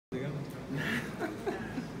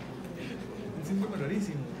Un síndrome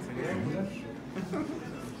rarísimo, se queda regular.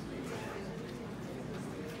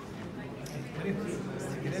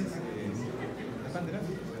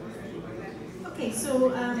 Okay, so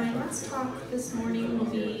my last talk this morning will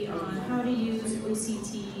be on how to use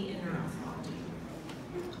OCT in neuroophthalmology.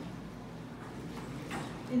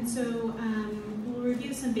 And so we'll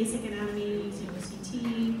review some basic anatomy using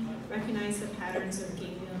OCT, recognize the patterns of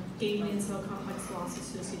ganglion cell complex loss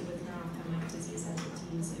associated with neuroophthalmic disease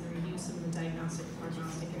entities, and review some of the diagnostic and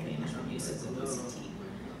prognostic advantage of uses of OCT.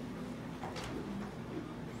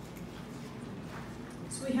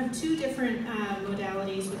 So we have two different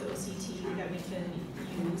modalities with OCT that we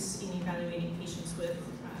can use in evaluating patients with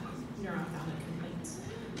neuroophthalmic complaints.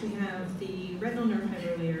 We have the retinal nerve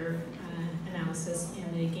hyperlayer analysis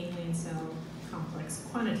and a ganglion cell complex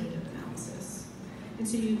quantitative analysis. And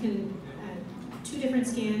so you can two different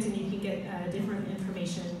scans, and you can get different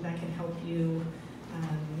information that can help you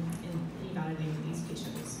in evaluating these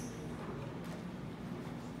patients.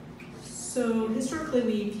 So historically,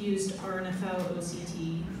 we've used RNFL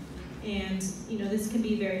OCT, and this can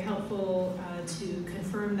be very helpful to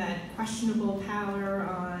confirm that questionable pallor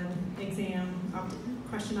on exam,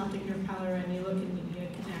 question optic nerve pallor, and you look and you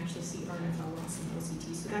can actually see RNFL loss in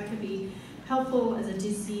OCT. So that could be helpful as a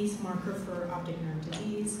disease marker for optic nerve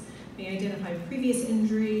disease. May identify previous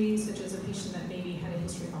injuries, such as a patient that maybe had a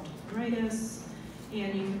history of optic neuritis,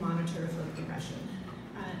 and you can monitor for progression.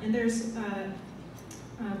 And there's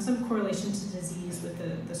some correlation to disease with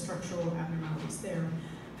the structural abnormalities there.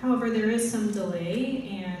 However, there is some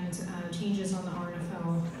delay, and changes on the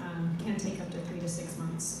RNFL can take up to 3 to 6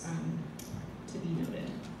 months to be noted.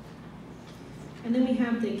 And then we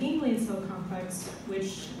have the ganglion cell complex,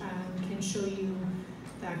 which can show you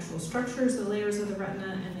the actual structures, the layers of the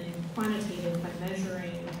retina, and then quantitative by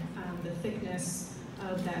measuring the thickness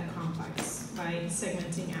of that complex by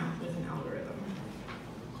segmenting out with an algorithm.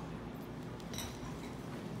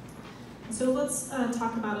 So let's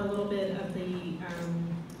talk about a little bit of the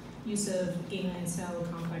use of ganglion cell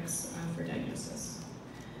complex for diagnosis.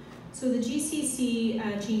 So the GCC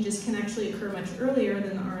changes can actually occur much earlier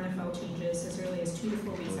than the RNFL changes, as early as 2 to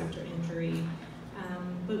 4 weeks after injury.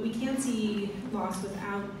 But we can see loss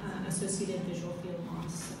without associated visual field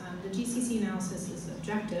loss. The GCC analysis is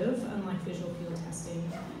objective, unlike visual field testing.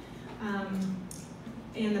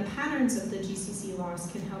 And the patterns of the GCC loss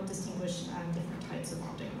can help distinguish different types of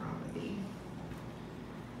optic neuropathy.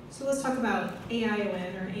 So let's talk about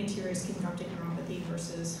AION, or anterior ischemic optic neuropathy,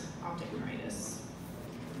 versus optic neuritis.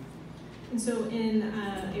 And so in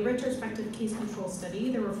a retrospective case control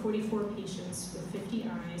study, there were 44 patients with 50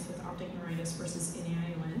 eyes with optic neuritis versus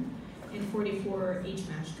NAION, and 44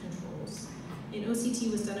 age-matched controls. An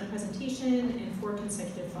OCT was done at presentation and 4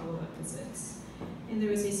 consecutive follow-up visits. And there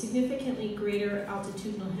was a significantly greater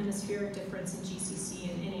altitudinal hemispheric difference in GCC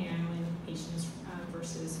and NAION patients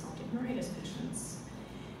versus optic neuritis patients.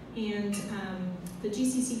 And the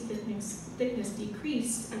GCC thickness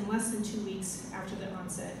decreased in less than 2 weeks after the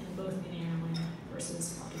onset in both NAION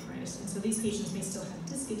versus optic neuritis. And so these patients may still have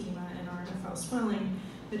disc edema and RNFL swelling,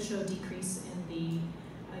 but show decrease in the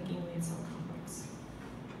ganglion cell complex.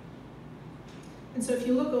 And so if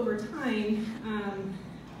you look over time,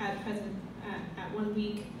 at 1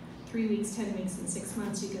 week, 3 weeks, 10 weeks, and 6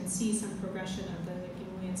 months, you can see some progression of the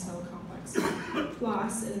ganglion cell complex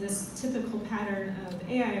loss in this typical pattern of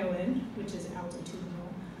AION, which is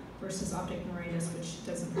altitudinal, versus optic neuritis, which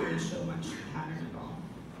doesn't really show much pattern at all.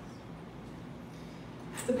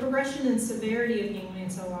 The progression and severity of ganglion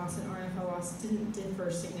cell loss and RNFL loss didn't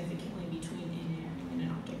differ significantly between NAION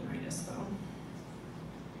and optic neuritis, though.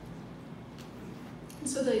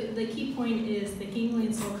 So the key point is the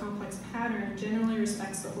ganglion cell complex pattern generally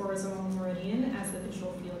respects the horizontal meridian as the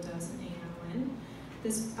visual field does in AION.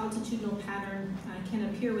 This altitudinal pattern can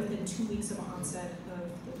appear within 2 weeks of onset of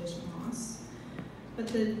the vision loss, but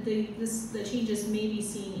the changes may be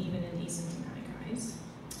seen even in asymptomatic eyes.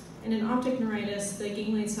 And in optic neuritis, the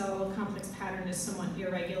ganglion cell complex pattern is somewhat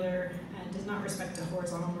irregular and does not respect the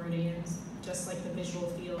horizontal meridians, just like the visual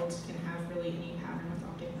field can have really any pattern with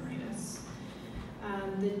optic neuritis.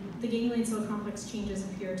 The ganglion cell complex changes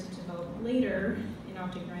appear to develop later in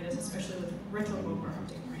optic neuritis, especially with retrobulbar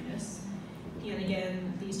optic neuritis. And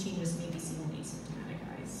again, these changes may be seen in asymptomatic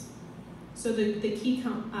eyes. So the key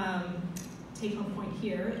take-home point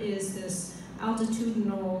here is this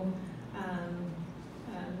altitudinal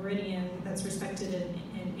meridian that's respected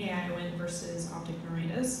in AION versus optic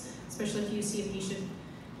neuritis, especially if you see a patient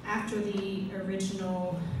after the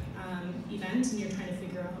original event and you're trying to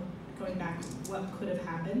figure out, going back, what could have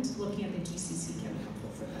happened. Looking at the GCC can be helpful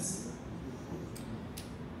for this.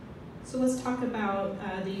 So let's talk about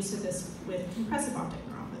the use of this with compressive optic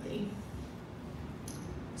neuropathy.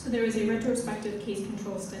 So there was a retrospective case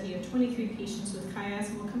control study of 23 patients with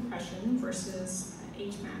chiasmal compression versus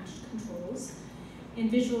age-matched controls,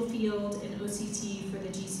 and visual field and OCT for the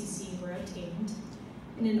GCC were obtained.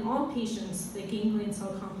 And in all patients, the ganglion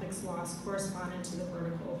cell complex loss corresponded to the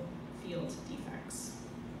vertical field defects.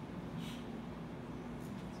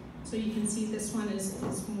 So you can see this one is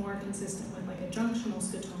more consistent with like a junctional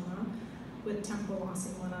scotoma with temporal loss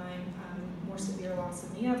in one eye, more severe loss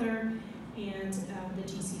in the other, and the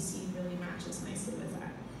GCC really matches nicely with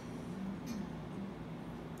that.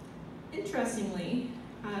 Interestingly,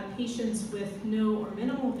 patients with no or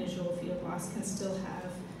minimal visual field loss can still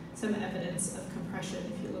have some evidence of compression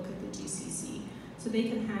if you look at the GCC. So they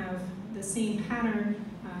can have the same pattern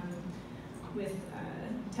with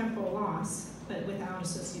temporal loss, but without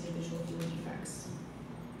associated visual field defects.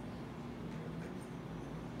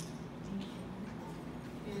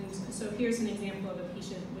 And so here's an example of a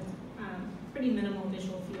patient with pretty minimal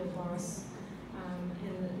visual field loss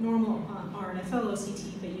in the normal RNFL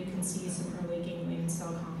OCT, but you can see some early ganglion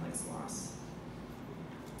cell complex loss,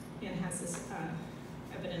 and has this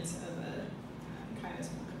evidence of a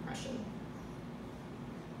chiasmal compression.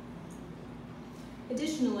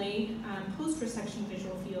 Additionally, post-resection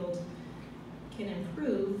visual field can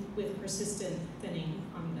improve with persistent thinning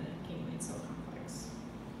on the ganglion cell complex.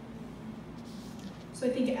 So I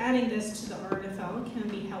think adding this to the RNFL can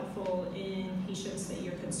be helpful in patients that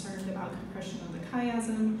you're concerned about compression of the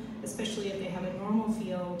chiasm, especially if they have a normal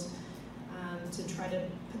field, to try to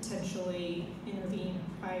potentially intervene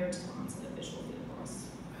prior to the onset of visual field loss.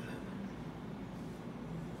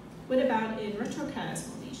 What about in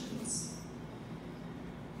retrochiasmal lesions?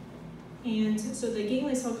 And so the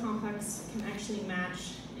ganglion cell complex can actually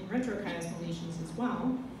match in retrochiasmal lesions as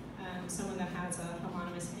well. Someone that has a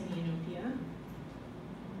homonymous hemianopia.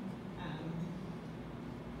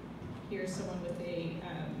 Here's someone with a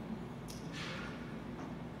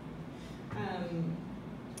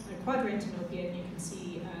quadrantanopia, and you can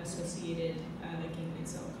see associated ganglion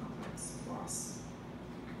cell complex loss.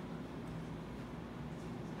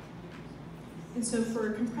 And so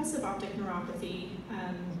for compressive optic neuropathy,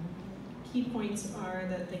 key points are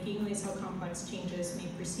that the ganglion cell complex changes may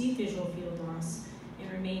precede visual field loss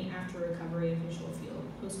and remain after recovery of visual field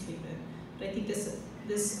post-treatment. But I think this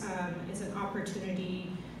is an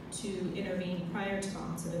opportunity to intervene prior to the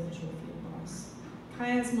onset of visual field loss.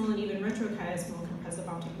 Chiasmal and even retrochiasmal compressive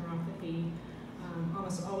optic neuropathy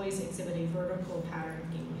almost always exhibit a vertical pattern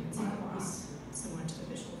of ganglion cell loss, similar to the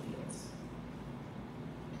visual fields.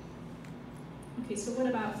 Okay, so what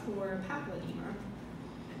about for papilledema?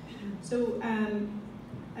 So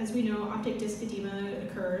as we know, optic disc edema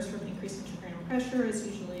occurs from increased intracranial pressure. It's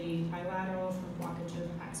usually bilateral from blockage of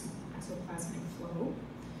axoplasmic flow.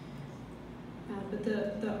 But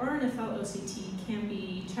the RNFL OCT can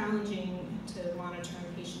be challenging to monitor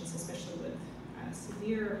in patients, especially with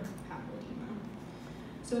severe papilledema.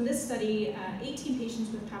 So in this study, 18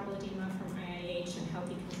 patients with papilledema from IIH and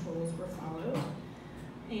healthy controls were followed.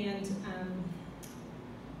 And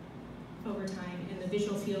over time, and the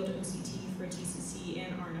visual field OCT for GCC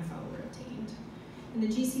and RNFL were obtained. And the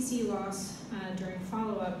GCC loss during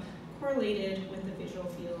follow-up correlated with the visual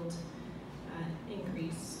field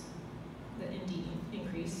increase, the ND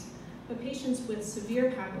increase. But patients with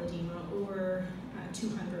severe papilledema over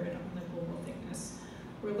 200 on the global thickness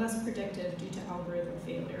were less predictive due to algorithm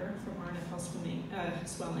failure from RNFL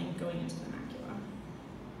swelling going into the macula.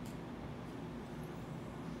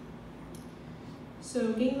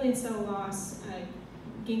 So ganglion cell loss,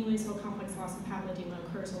 ganglion cell complex loss in papilledema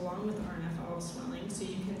occurs along with RNFL swelling, so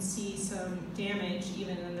you can see some damage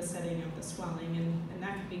even in the setting of the swelling, and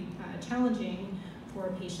that can be challenging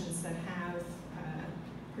for patients that have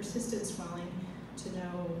persistent swelling to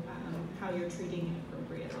know how you're treating it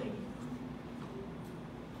appropriately.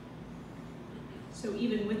 So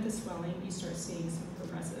even with the swelling, you start seeing some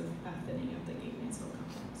progressive thinning of the ganglion cell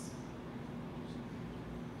complex.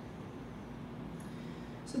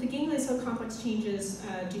 So the ganglion cell complex changes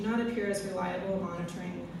do not appear as reliable in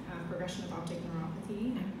monitoring progression of optic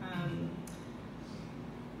neuropathy.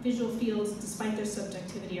 Visual fields, despite their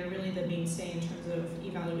subjectivity, are really the mainstay in terms of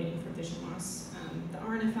evaluating for vision loss. The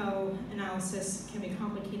RNFL analysis can be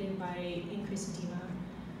complicated by increased edema,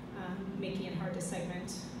 making it hard to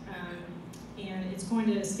segment, and it's going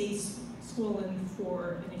to stay swollen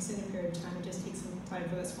for an extended period of time. It just takes some time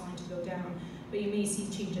for the swelling to go down, but you may see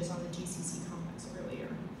changes on the GCC complex earlier.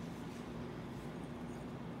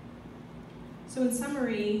 So in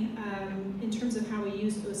summary, in terms of how we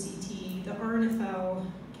use OCT, the RNFL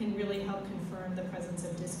can really help confirm the presence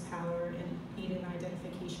of disc pallor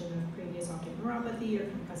neuropathy or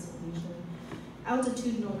compressive lesion.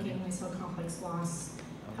 Altitudinal ganglion cell complex loss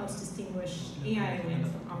helps distinguish AI-ON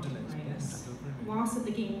from optic neuritis. Loss of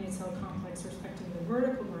the ganglion cell complex respecting the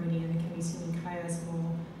vertical meridian can be seen in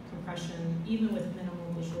chiasmal compression, even with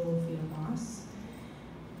minimal visual field loss.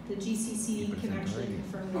 The GCC can actually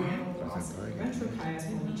confirm normal loss of the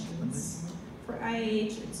retrochiasmal lesions. For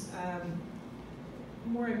IH, it's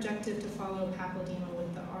more objective to follow papilledema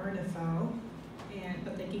with the RNFL,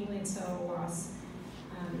 but the ganglion cell loss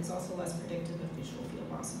is also less predictive of visual field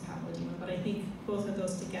loss and papilledema. But I think both of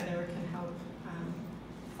those together can help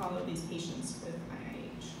follow these patients with IH.